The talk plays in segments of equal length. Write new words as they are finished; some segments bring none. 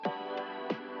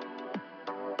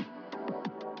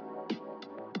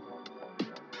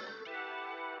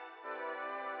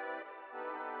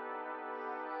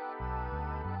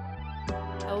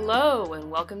Hello,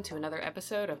 and welcome to another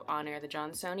episode of On Air the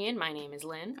Johnsonian. My name is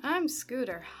Lynn. I'm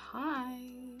Scooter. Hi.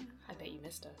 I bet you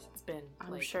missed us. It's been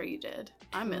I'm sure you did.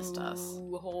 I missed us.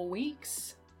 2 whole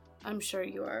weeks. I'm sure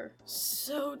you are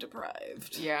so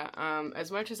deprived. Yeah,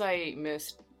 as much as I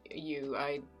missed you,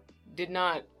 I did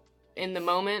not, in the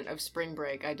moment of spring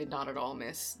break, I did not at all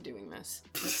miss doing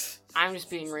this. I'm just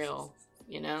being real,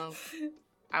 you know?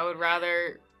 I would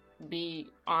rather be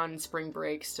on spring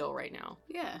break still right now.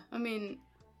 Yeah, I mean,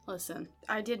 listen,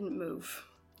 I didn't move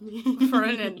for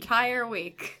an entire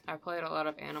week. I played a lot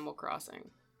of Animal Crossing.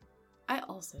 I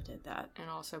also did that. And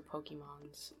also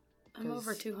Pokemons. I'm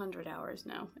over 200 hours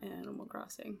now in Animal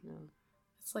Crossing. Yeah.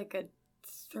 It's like a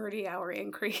 30-hour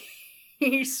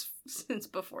increase since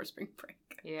before spring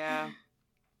break. Yeah.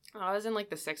 I was in like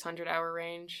the 600-hour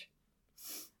range.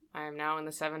 I am now in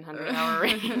the 700-hour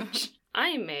range.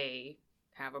 I may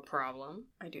have a problem.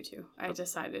 I do too. I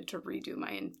decided to redo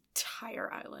my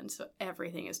entire island, so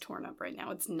everything is torn up right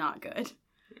now. It's not good.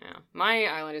 Yeah. My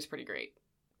island is pretty great,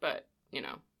 but, you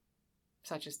know,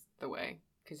 such is the way.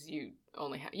 Because you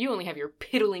only have your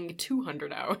piddling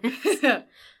 200 hours.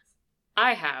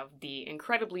 I have the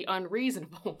incredibly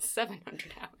unreasonable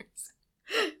 700 hours.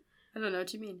 I don't know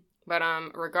what you mean. But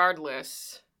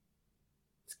regardless,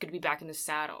 it's good to be back in the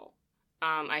saddle.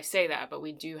 I say that, but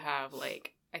we do have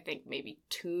like I think maybe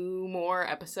 2 more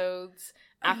episodes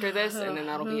after this, and then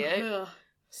that'll be it.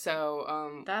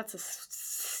 So that's a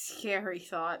scary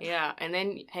thought. Yeah, and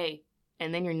then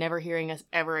and then you're never hearing us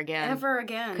ever again. Ever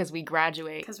again. Because we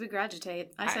graduate.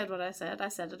 I said what I said. I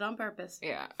said it on purpose.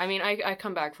 Yeah. I mean, I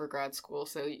come back for grad school,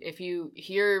 so if you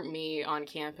hear me on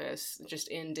campus, just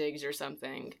in digs or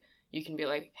something, you can be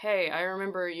like, hey, I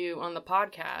remember you on the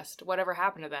podcast. Whatever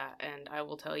happened to that? And I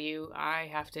will tell you, I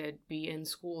have to be in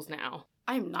schools now.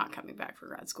 I'm not coming back for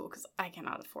grad school because I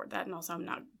cannot afford that. And also I'm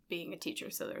not being a teacher,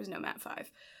 so there's no Mat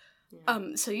 5.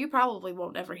 Yeah. So you probably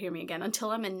won't ever hear me again until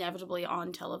I'm inevitably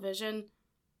on television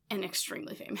and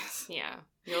extremely famous. Yeah.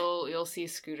 You'll see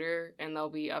Scooter and they'll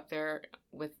be up there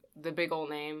with the big old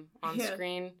name on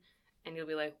screen and you'll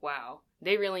be like, wow,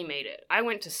 they really made it. I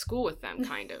went to school with them,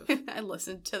 kind of. I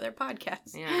listened to their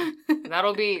podcast. Yeah.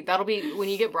 That'll be when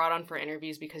you get brought on for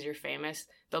interviews because you're famous,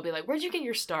 they'll be like, where'd you get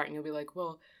your start? And you'll be like,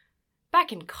 well,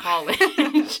 back in college.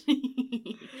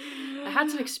 I had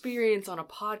some experience on a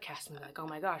podcast, and they're like, "Oh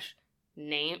my gosh,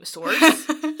 name source?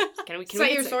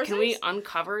 Can we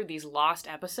uncover these lost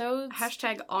episodes?"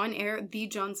 # on air the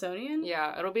Johnsonian.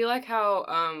 Yeah, it'll be like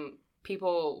how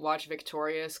people watch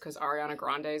Victorious because Ariana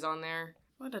Grande's on there.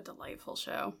 What a delightful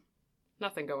show.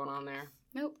 Nothing going on there.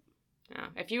 Nope. Yeah.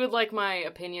 If you would like my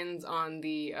opinions on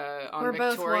the on We're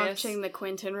Victorious, both watching the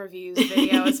Quentin Reviews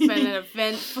video. It's been an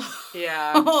eventful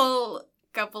whole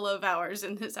couple of hours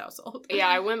in this household.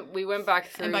 Yeah, we went back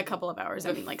through, and by a couple of hours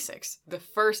I mean like 6. The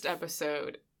first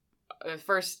episode, the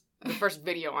first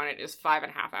video on it is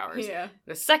 5.5 hours. Yeah.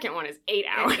 The second one is 8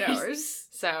 hours. 8 hours.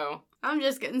 So I'm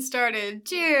just getting started.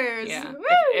 Cheers. Yeah.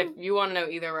 If you want to know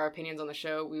either of our opinions on the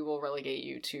show, we will relegate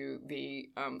you to the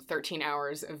 13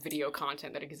 hours of video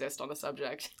content that exists on the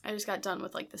subject. I just got done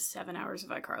with like the 7 hours of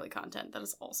iCarly content that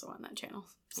is also on that channel.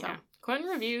 So yeah. Quentin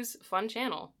Reviews, fun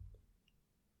channel.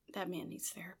 That man needs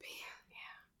therapy.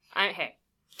 Yeah. Hey,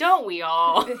 don't we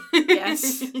all?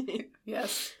 Yes.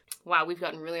 Yes. Wow, we've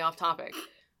gotten really off topic.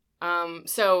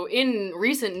 So in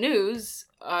recent news,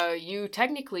 you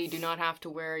technically do not have to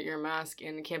wear your mask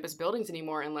in campus buildings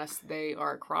anymore unless they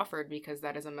are Crawford, because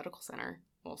that is a medical center.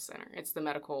 Well, center. It's the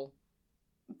medical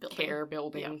care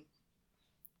building. Yeah.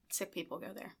 Sick people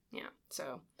go there. Yeah.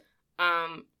 So,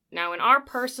 now in our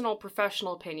personal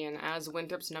professional opinion, as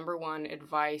Winthrop's #1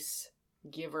 advice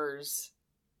givers,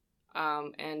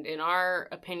 and in our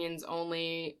opinions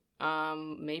only,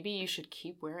 maybe you should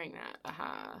keep wearing that.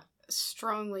 Aha.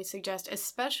 Strongly suggest,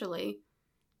 especially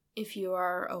if you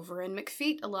are over in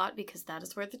McFeet a lot, because that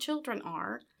is where the children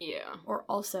are. Yeah. Or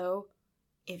also,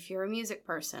 if you're a music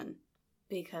person,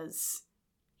 because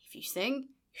if you sing,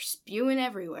 you're spewing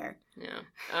everywhere. Yeah.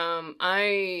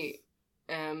 I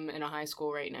am in a high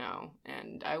school right now,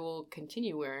 and I will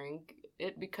continue wearing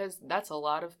it because that's a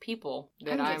lot of people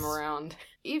that I'm around.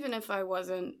 Even if I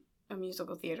wasn't a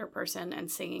musical theater person and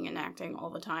singing and acting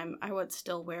all the time, I would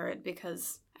still wear it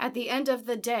because at the end of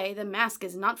the day, the mask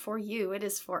is not for you, it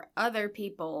is for other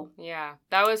people. Yeah,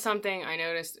 that was something I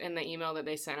noticed in the email that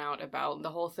they sent out about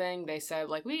the whole thing. They said,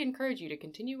 like, we encourage you to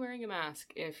continue wearing a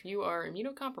mask if you are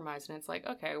immunocompromised. And it's like,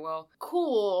 okay, well,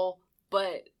 cool,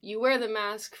 but you wear the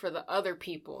mask for the other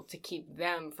people to keep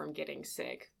them from getting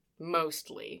sick,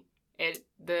 mostly.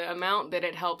 The amount that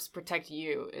it helps protect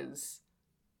you is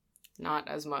not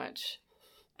as much.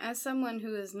 As someone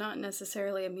who is not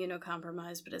necessarily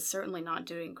immunocompromised, but is certainly not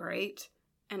doing great,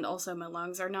 and also my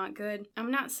lungs are not good,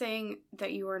 I'm not saying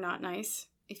that you are not nice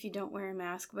if you don't wear a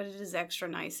mask, but it is extra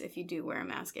nice if you do wear a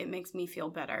mask. It makes me feel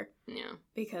better. Yeah.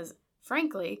 Because,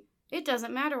 frankly, it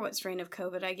doesn't matter what strain of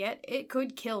COVID I get. It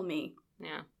could kill me.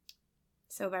 Yeah.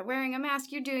 So by wearing a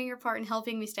mask, you're doing your part in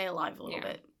helping me stay alive a little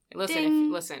bit.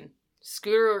 Listen,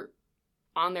 Scooter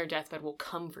on their deathbed will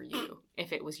come for you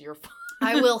if it was your fault.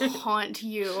 I will haunt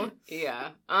you.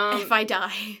 Yeah. If I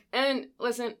die. And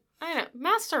listen, I know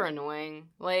masks are annoying.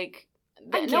 Like,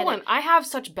 I have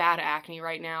such bad acne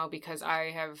right now because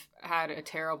I have had a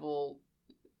terrible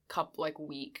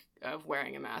week of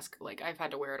wearing a mask. Like, I've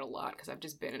had to wear it a lot because I've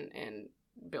just been in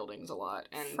buildings a lot.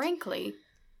 And frankly,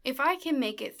 if I can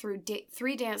make it through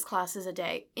 3 dance classes a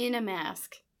day in a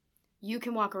mask, you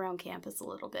can walk around campus a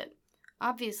little bit.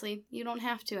 Obviously, you don't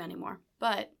have to anymore,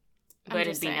 but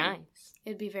it'd be nice.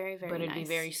 It'd be very, very nice. But it'd be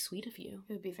very sweet of you.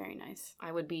 It would be very nice.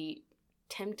 I would be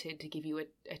tempted to give you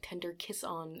a tender kiss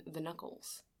on the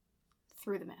knuckles.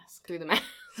 Through the mask.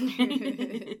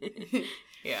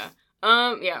 Yeah.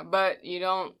 Yeah, but you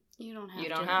don't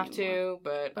have to,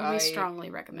 but we strongly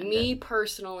recommend it. Me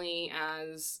personally,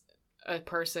 as a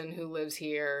person who lives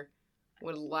here,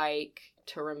 would like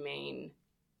to remain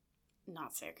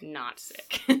not sick.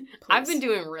 I've been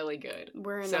doing really good.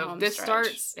 We're in the home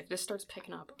stretch. If this starts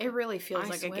picking up, it really feels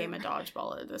like a game of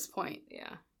dodgeball at this point.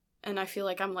 Yeah. And I feel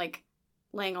like I'm like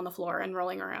laying on the floor and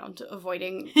rolling around,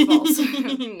 avoiding balls.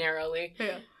 Narrowly.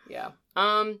 Yeah. Yeah.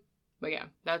 But yeah,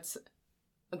 that's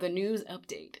the news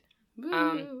update.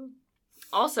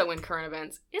 Also in current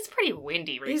events, it's pretty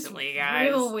windy recently, guys.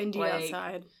 It's real windy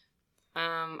outside.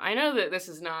 I know that this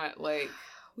is not like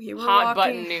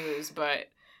button news, but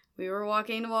we were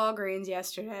walking to Walgreens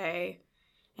yesterday,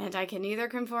 and I can neither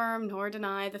confirm nor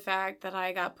deny the fact that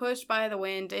I got pushed by the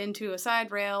wind into a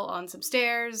side rail on some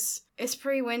stairs. It's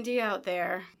pretty windy out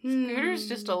there. Scooter's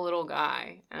just a little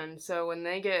guy, and so when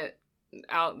they get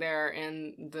out there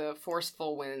in the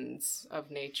forceful winds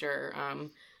of nature,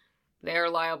 they're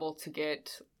liable to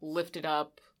get lifted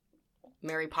up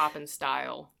Mary Poppins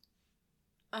style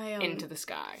into the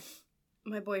sky.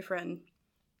 My boyfriend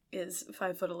is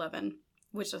 5'11",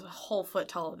 which is a whole foot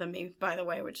taller than me, by the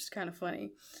way, which is kind of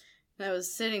funny. And I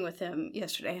was sitting with him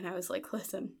yesterday, and I was like,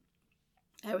 listen,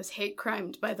 I was hate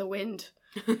crimed by the wind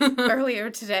earlier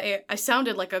today. I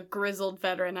sounded like a grizzled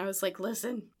veteran. I was like,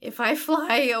 listen, if I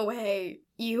fly away,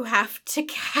 you have to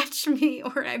catch me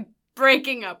or I'm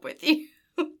breaking up with you.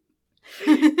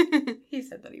 He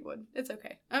said that he would. It's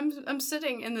okay. I'm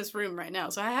sitting in this room right now,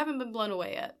 so I haven't been blown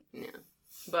away yet. Yeah.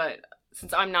 But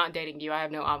since I'm not dating you, I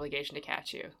have no obligation to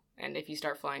catch you. And if you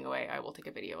start flying away, I will take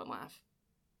a video and laugh.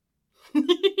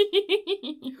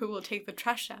 Who will take the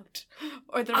trash out?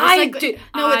 Or the I did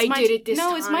it this time.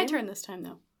 No, it's my turn this time,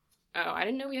 though. Oh, I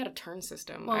didn't know we had a turn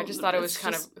system. Well, I just thought it was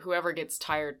kind of whoever gets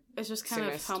tired. It's just kind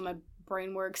of how my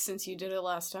brain works. Since you did it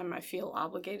last time, I feel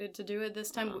obligated to do it this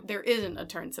time. Oh. There isn't a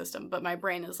turn system, but my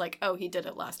brain is like, oh, he did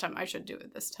it last time. I should do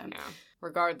it this time. Yeah.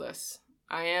 Regardless,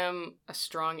 I am a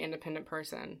strong, independent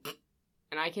person,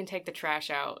 and I can take the trash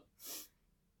out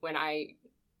when I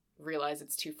realize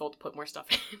it's too full to put more stuff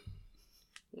in.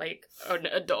 Like an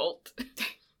adult.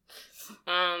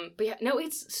 But yeah, no,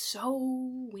 it's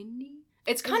so windy.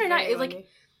 It's kind of nice. Like,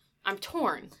 I'm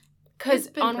torn.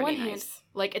 Because on one hand,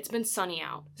 like, it's been sunny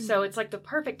out. Mm-hmm. So it's like the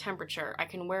perfect temperature. I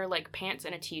can wear like pants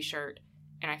and a t-shirt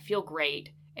and I feel great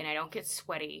and I don't get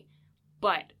sweaty.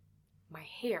 But my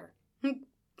hair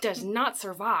does not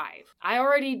survive. I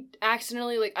already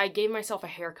accidentally, I gave myself a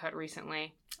haircut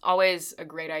recently. Always a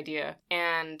great idea.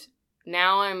 And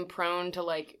now I'm prone to,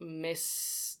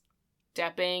 misstepping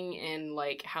in,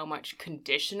 how much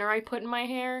conditioner I put in my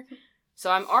hair.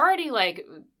 So I'm already,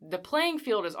 the playing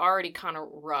field is already kind of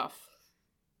rough.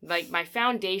 My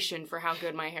foundation for how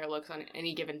good my hair looks on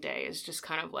any given day is just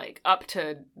kind of, up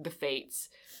to the fates.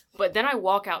 But then I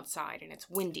walk outside, and it's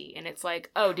windy, and it's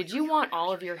like, oh, did you want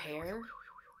all of your hair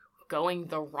going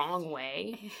the wrong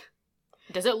way?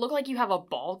 Does it look like you have a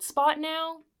bald spot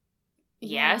now?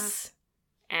 Yeah. Yes.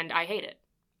 And I hate it.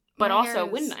 But my also,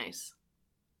 wind nice.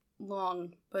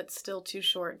 Long, but still too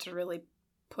short to really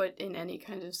put in any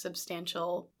kind of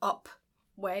substantial up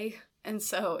way. And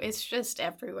so it's just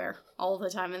everywhere all the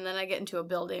time. And then I get into a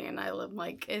building and I live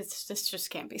this just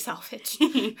can't be salvaged.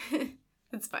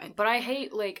 It's fine. But I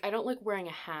hate, I don't like wearing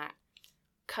a hat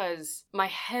because my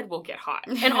head will get hot.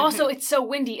 And also, it's so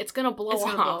windy, it's going to blow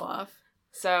off.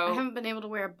 So I haven't been able to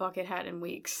wear a bucket hat in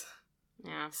weeks.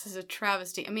 Yeah. This is a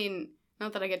travesty. I mean,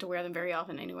 not that I get to wear them very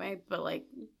often anyway, but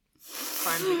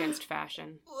crimes against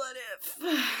fashion. What if?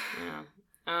 Yeah.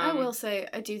 I will say,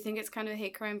 I do think it's kind of a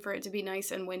hate crime for it to be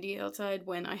nice and windy outside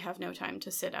when I have no time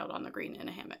to sit out on the green in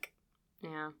a hammock.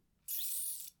 Yeah.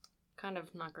 Kind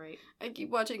of not great. I keep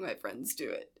watching my friends do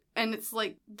it. And it's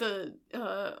like the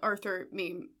Arthur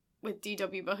meme with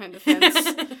DW behind the fence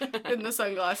and the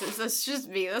sunglasses. That's just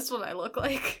me. That's what I look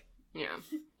like. Yeah.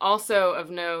 Also of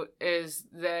note is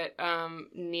that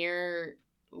near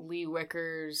Lee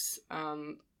Wicker's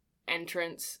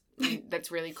entrance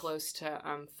that's really close to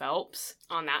Phelps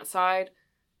on that side,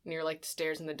 near like the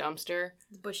stairs and the dumpster.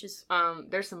 Bushes.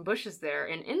 There's some bushes there,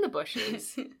 and in the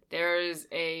bushes there's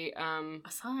a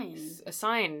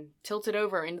sign tilted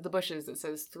over into the bushes that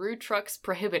says "Through Trucks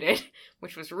Prohibited,"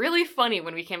 which was really funny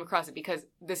when we came across it because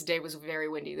this day was very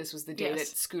windy. This was the day that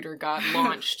Scooter got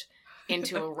launched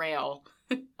into a rail.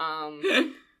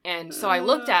 And so I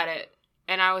looked at it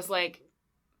and I was like,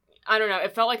 I don't know,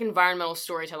 it felt like environmental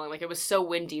storytelling. Like, it was so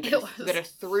windy that a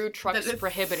 "Through Trucks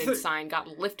Prohibited" sign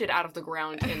got lifted out of the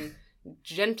ground and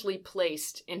gently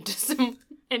placed into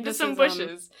some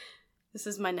bushes. This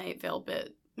is my Night Vale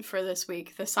bit for this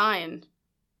week. The sign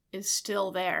is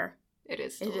still there. It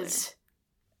is still there. It is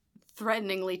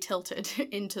threateningly tilted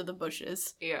into the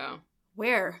bushes. Yeah.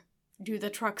 Where do the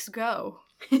trucks go?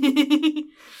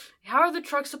 How are the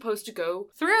trucks supposed to go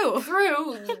through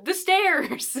the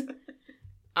stairs?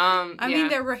 I mean,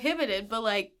 they're prohibited, but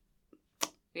like,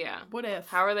 yeah. What if?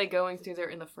 How are they going through there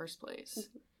in the first place?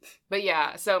 But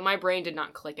yeah, so my brain did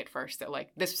not click at first that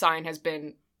like this sign has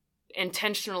been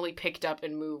intentionally picked up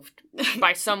and moved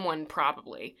by someone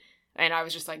probably, and I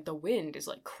was just like, the wind is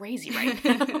like crazy right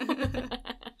now.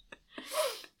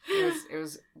 It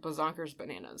was bazonkers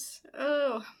bananas.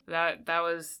 Oh,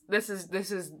 this is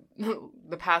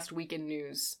the past week in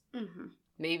news. Mm-hmm.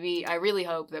 Maybe I really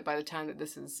hope that by the time that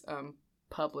this is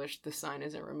published, the sign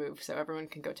isn't removed, so everyone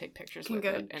can go take pictures with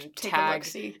it and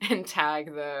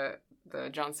tag the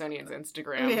Johnsonians'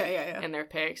 Instagram in their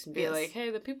pics and be like, hey,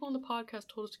 the people on the podcast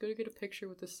told us to go get a picture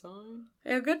with the sign.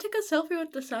 Yeah, go take a selfie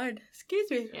with the sign. Excuse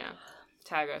me. Yeah,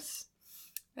 tag us.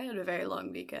 I had a very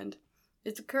long weekend.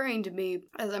 It's occurring to me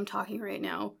as I'm talking right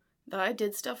now that I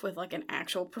did stuff with like an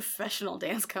actual professional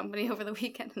dance company over the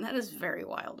weekend, and that is very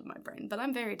wild in my brain, but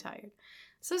I'm very tired.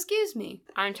 So excuse me.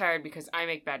 I'm tired because I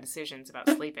make bad decisions about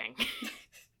sleeping.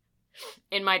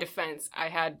 In my defense, I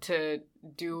had to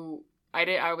do I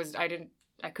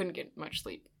couldn't get much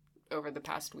sleep over the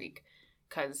past week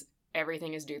because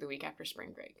everything is due the week after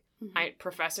spring break. Mm-hmm.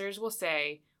 Professors will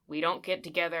say, we don't get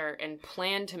together and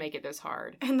plan to make it this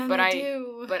hard. And then they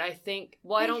do. But I think,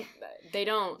 they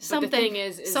don't. Something, but the thing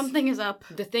is something is up.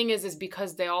 The thing is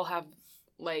because they all have,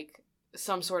 like,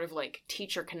 some sort of, like,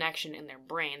 teacher connection in their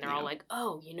brain. They're all like,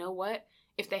 oh, you know what?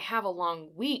 If they have a long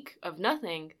week of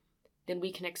nothing, then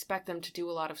we can expect them to do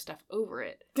a lot of stuff over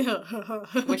it.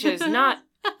 Which is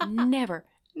never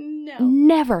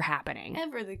happening.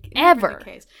 Never the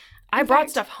case. I brought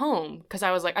stuff home because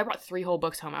I was like, I brought 3 whole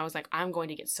books home. I was like, I'm going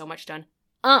to get so much done.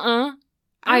 I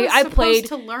played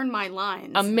to learn my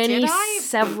lines.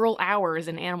 Several hours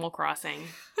in Animal Crossing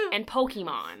and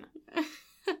Pokemon.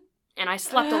 And I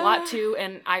slept a lot too,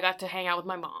 and I got to hang out with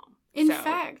my mom. In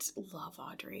fact, love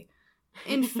Audrey.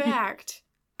 In fact,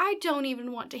 I don't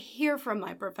even want to hear from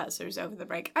my professors over the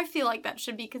break. I feel like that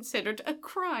should be considered a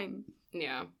crime.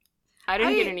 Yeah. I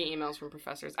didn't get any emails from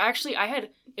professors. Actually,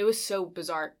 it was so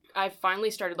bizarre. I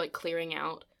finally started, like, clearing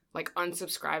out, like,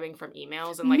 unsubscribing from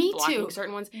emails and, like, blocking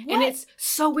certain ones. What? And it's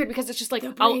so weird because it's just, like,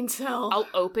 I'll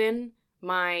open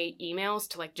my emails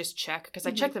to, like, just check, because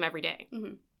I check them every day.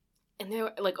 Mm-hmm. And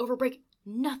they're, like, over break,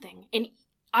 nothing. And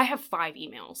I have 5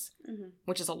 emails,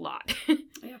 which is a lot.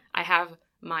 Yeah. I have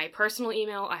my personal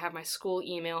email, I have my school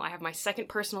email, I have my second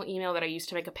personal email that I use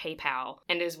to make a PayPal,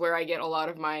 and is where I get a lot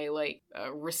of my, like,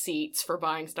 receipts for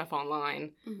buying stuff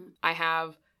online. Mm-hmm. I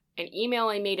have an email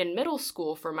I made in middle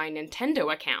school for my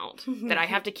Nintendo account that I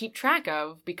have to keep track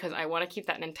of because I want to keep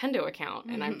that Nintendo account,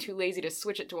 and I'm too lazy to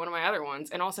switch it to one of my other ones.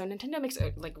 And also, Nintendo makes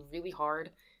it, like, really hard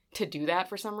to do that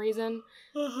for some reason.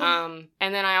 And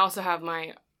then I also have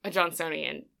my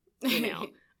Johnsonian email.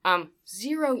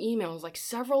 0 emails, like,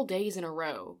 several days in a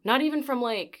row. Not even from,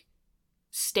 like,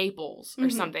 Staples or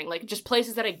something. Like, just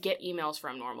places that I get emails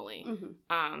from normally.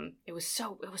 It was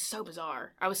so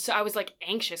bizarre. I was like,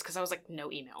 anxious because I was like, no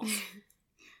emails.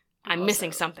 I'm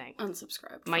missing something.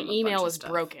 Unsubscribed. My email is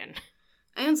broken.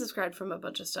 I unsubscribed from a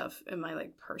bunch of stuff in my,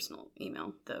 like, personal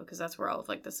email, though, because that's where all of,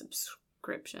 like, the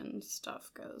subscription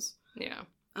stuff goes. Yeah.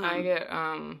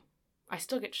 I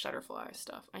still get Shutterfly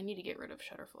stuff. I need to get rid of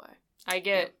Shutterfly.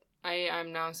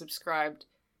 I'm now subscribed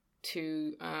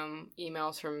to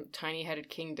emails from Tiny Headed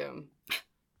Kingdom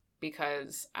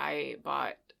because I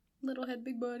bought Little head,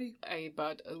 big body. I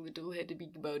bought a little head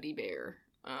big body bear.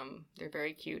 They're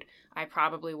very cute. I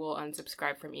probably will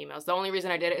unsubscribe from emails. The only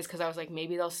reason I did it is because I was like,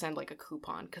 maybe they'll send like a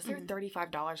coupon, because they're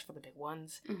 $35 for the big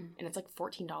ones, and it's like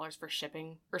 $14 for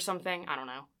shipping or something. I don't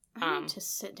know. I need to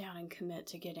sit down and commit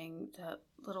to getting the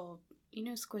little,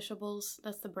 Squishables.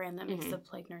 That's the brand that makes the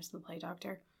Plague Nurse and the Plague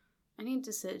Doctor. I need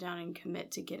to sit down and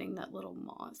commit to getting that little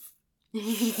moth.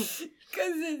 Because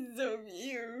it's so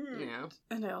cute. Yeah.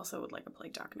 And I also would like a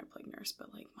Plague Doctor and a Plague Nurse,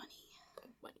 but like money.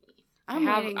 I'm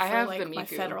waiting for like my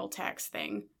federal tax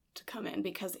thing to come in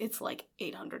because it's like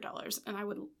 $800, and I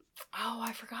would. Oh,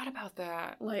 I forgot about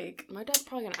that. Like, my dad's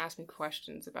probably gonna ask me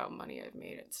questions about money I've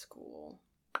made at school.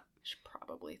 I should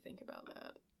probably think about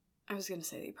that. I was gonna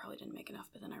say that you probably didn't make enough,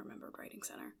 but then I remembered writing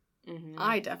center. Mm-hmm.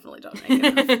 I definitely don't make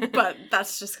enough, but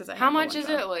that's just because I. How much is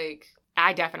it? Like,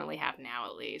 I definitely have now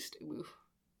at least. Oof.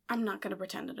 I'm not gonna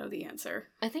pretend to know the answer.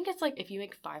 I think it's like if you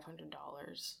make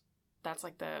 $500. That's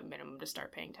like the minimum to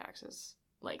start paying taxes.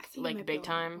 Like big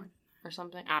time or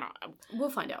something. I don't know. We'll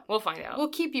find out. We'll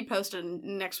keep you posted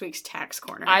in next week's tax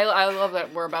corner. I love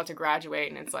that we're about to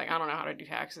graduate and it's like, I don't know how to do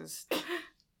taxes.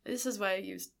 This is why I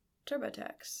use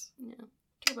TurboTax. Yeah.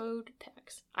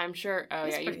 TurboTax. I'm sure. Oh,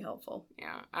 it's yeah. pretty helpful.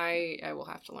 Yeah. I will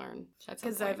have to learn.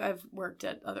 Because I've worked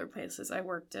at other places. I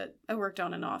worked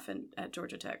on and off at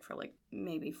Georgia Tech for like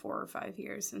maybe 4 or 5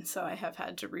 years. And so I have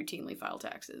had to routinely file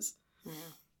taxes. Yeah.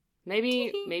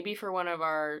 Maybe for one of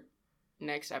our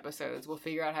next episodes, we'll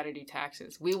figure out how to do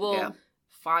taxes. We will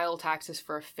file taxes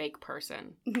for a fake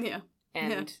person. Yeah.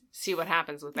 And see what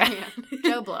happens with that. Yeah.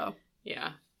 Joe Blow.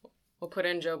 Yeah. We'll put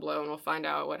in Joe Blow and we'll find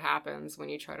out what happens when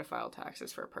you try to file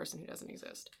taxes for a person who doesn't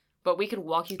exist. But we could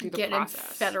walk you through the process. Get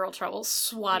in federal trouble,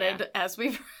 swatted as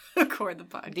we record the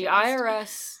podcast. The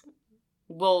IRS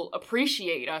will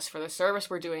appreciate us for the service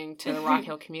we're doing to the Rock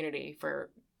Hill community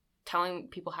for telling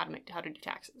people how to do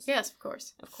taxes. Yes, of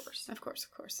course. Of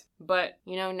course. But,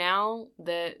 now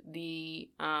that the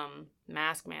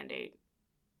mask mandate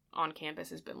on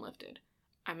campus has been lifted,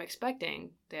 I'm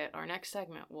expecting that our next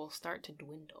segment will start to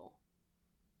dwindle.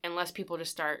 Unless people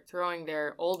just start throwing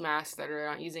their old masks that they're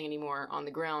not using anymore on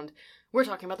the ground. We're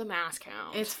talking about the mask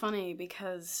count. It's funny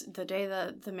because the day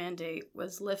that the mandate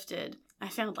was lifted, I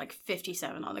found like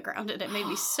 57 on the ground, and it made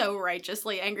me so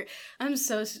righteously angry. I'm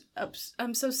so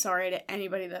sorry to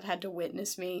anybody that had to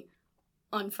witness me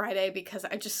on Friday because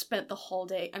I just spent the whole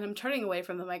day, and I'm turning away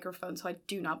from the microphone so I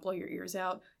do not blow your ears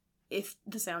out if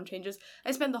the sound changes.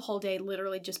 I spent the whole day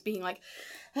literally just being like,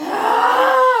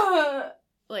 ah!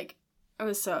 Like, I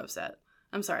was so upset.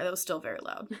 I'm sorry, that was still very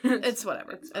loud. It's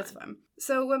whatever. It's fine.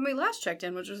 So when we last checked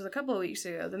in, which was a couple of weeks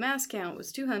ago, the mask count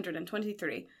was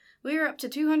 223. We are up to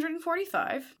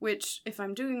 245, which, if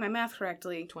I'm doing my math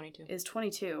correctly, 22. Is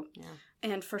 22. Yeah.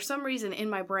 And for some reason in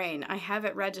my brain, I have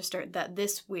it registered that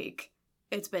this week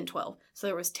it's been 12. So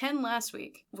there was 10 last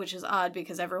week, which is odd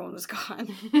because everyone was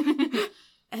gone.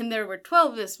 And there were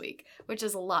 12 this week, which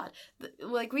is a lot.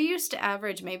 Like, we used to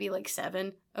average maybe like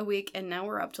 7 a week, and now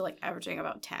we're up to like averaging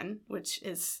about 10, which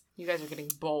is... You guys are getting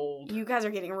bold. You guys are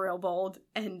getting real bold,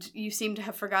 and you seem to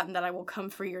have forgotten that I will come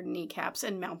for your kneecaps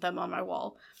and mount them on my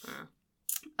wall.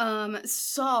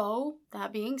 So,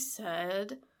 that being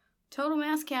said, total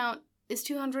mass count is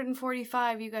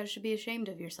 245. You guys should be ashamed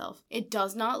of yourself. It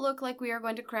does not look like we are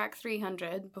going to crack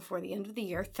 300 before the end of the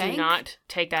year. Do not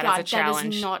take that as a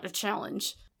challenge. That is not a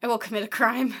challenge. I will commit a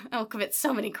crime. I will commit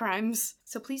so many crimes.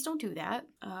 So please don't do that.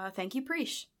 Thank you,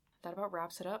 Preesh. That about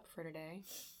wraps it up for today.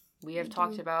 We have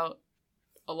talked about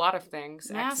a lot of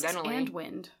things accidentally. Masks and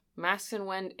wind. Masks and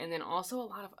wind, and then also a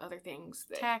lot of other things.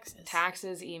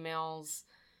 Taxes, emails.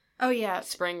 Oh, yeah.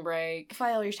 Spring break.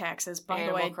 File your taxes, by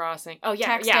the way. Animal Crossing. Oh, yeah.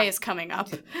 Tax day is coming up.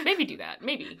 Maybe do that.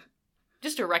 Maybe.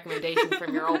 Just a recommendation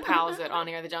from your old pals at On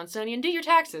Air the Johnsonian. Do your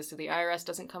taxes so the IRS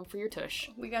doesn't come for your tush.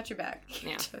 We got your back.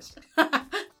 Yeah.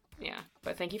 Yeah.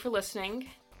 But thank you for listening.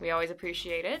 We always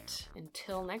appreciate it.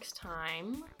 Until next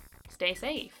time, stay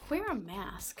safe. Wear a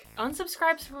mask.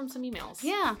 Unsubscribe from some emails.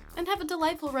 Yeah. And have a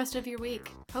delightful rest of your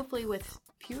week. Hopefully with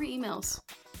fewer emails.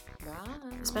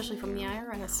 Bye. Especially from the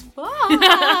IRS.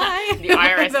 Bye. The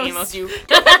IRS emails you.